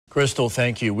Crystal,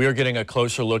 thank you. We are getting a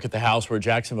closer look at the house where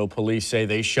Jacksonville police say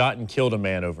they shot and killed a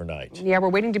man overnight. Yeah, we're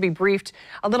waiting to be briefed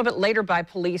a little bit later by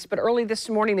police, but early this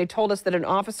morning they told us that an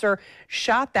officer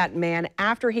shot that man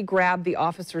after he grabbed the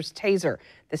officer's taser.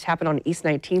 This happened on East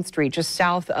 19th Street, just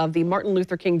south of the Martin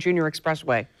Luther King Jr.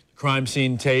 Expressway. Crime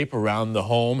scene tape around the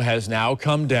home has now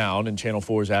come down, and Channel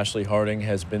 4's Ashley Harding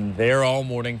has been there all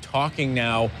morning talking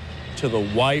now to the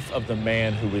wife of the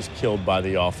man who was killed by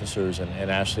the officers. And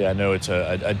Ashley, I know it's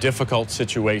a difficult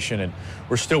situation, and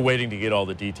we're still waiting to get all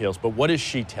the details, but what is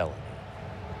she telling you?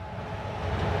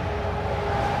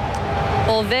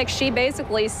 Well, Vic, she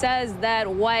basically says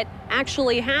that what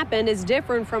actually happened is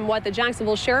different from what the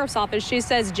Jacksonville Sheriff's Office. She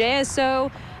says JSO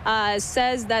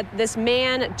says that this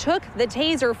man took the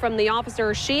taser from the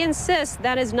officer. She insists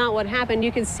that is not what happened.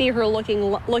 You can see her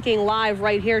looking live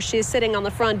right here. She's sitting on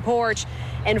the front porch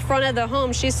in front of the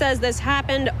home. She says this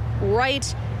happened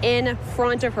right in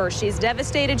front of her. She's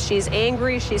devastated. She's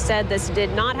angry. She said this did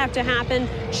not have to happen.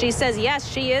 She says,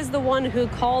 yes, she is the one who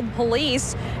called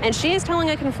police, and she is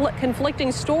telling a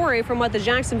conflicting story from what the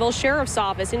Jacksonville Sheriff's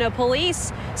Office. You know,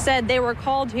 police said they were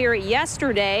called here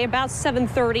yesterday about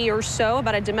 7:30 or so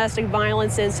about a domestic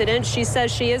violence incident. She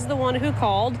says she is the one who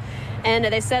called, and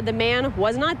they said the man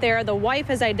was not there. The wife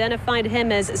has identified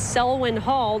him as Selwyn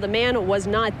Hall. The man was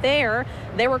not there.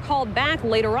 They were called back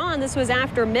later on. This was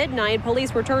after midnight.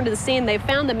 Police returned to the scene. They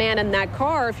found the man in that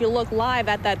car. If you look live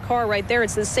at that car right there,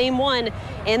 it's the same one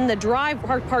in the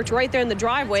parked right there in the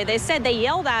driveway. They said they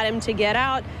yelled at him to get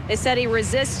out. They said he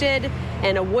resisted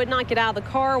and would not get out of the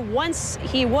car. Once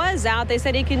he was out, they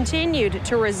said he continued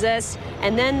to resist.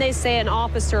 And then they say an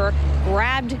officer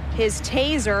grabbed his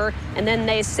taser, and then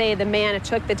they say the man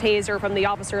took the taser from the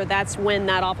officer. That's when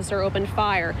that officer opened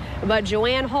fire. But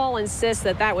Joanne Hall insists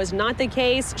that that was not the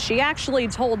case. She actually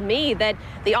told me that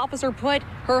the officer put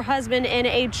her husband in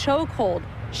a chokehold.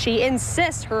 She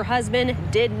insists her husband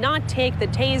did not take the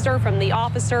taser from the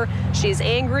officer. She's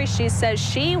angry. She says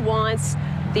she wants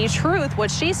the truth,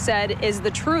 what she said is the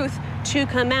truth, to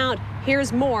come out.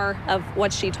 Here's more of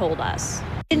what she told us.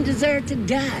 He didn't deserve to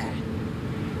die.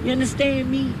 You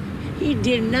understand me? He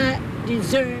did not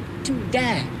deserve to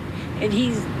die, and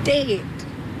he's dead.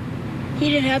 He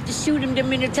didn't have to shoot him that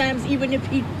many times. Even if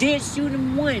he did shoot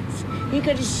him once, he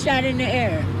could have shot in the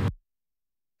air.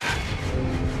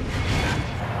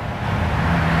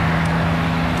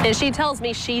 And she tells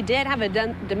me she did have a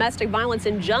domestic violence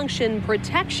injunction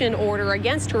protection order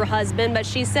against her husband, but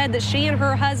she said that she and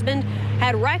her husband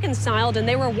had reconciled and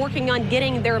they were working on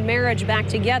getting their marriage back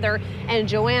together. And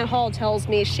Joanne Hall tells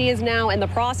me she is now in the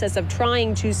process of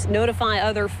trying to notify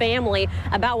other family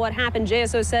about what happened.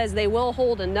 JSO says they will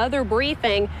hold another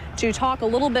briefing to talk a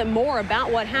little bit more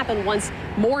about what happened once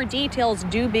more details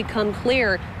do become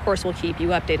clear. Of course, we'll keep you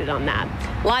updated on that.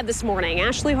 Live this morning,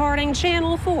 Ashley Harding,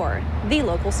 Channel 4, the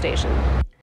local station.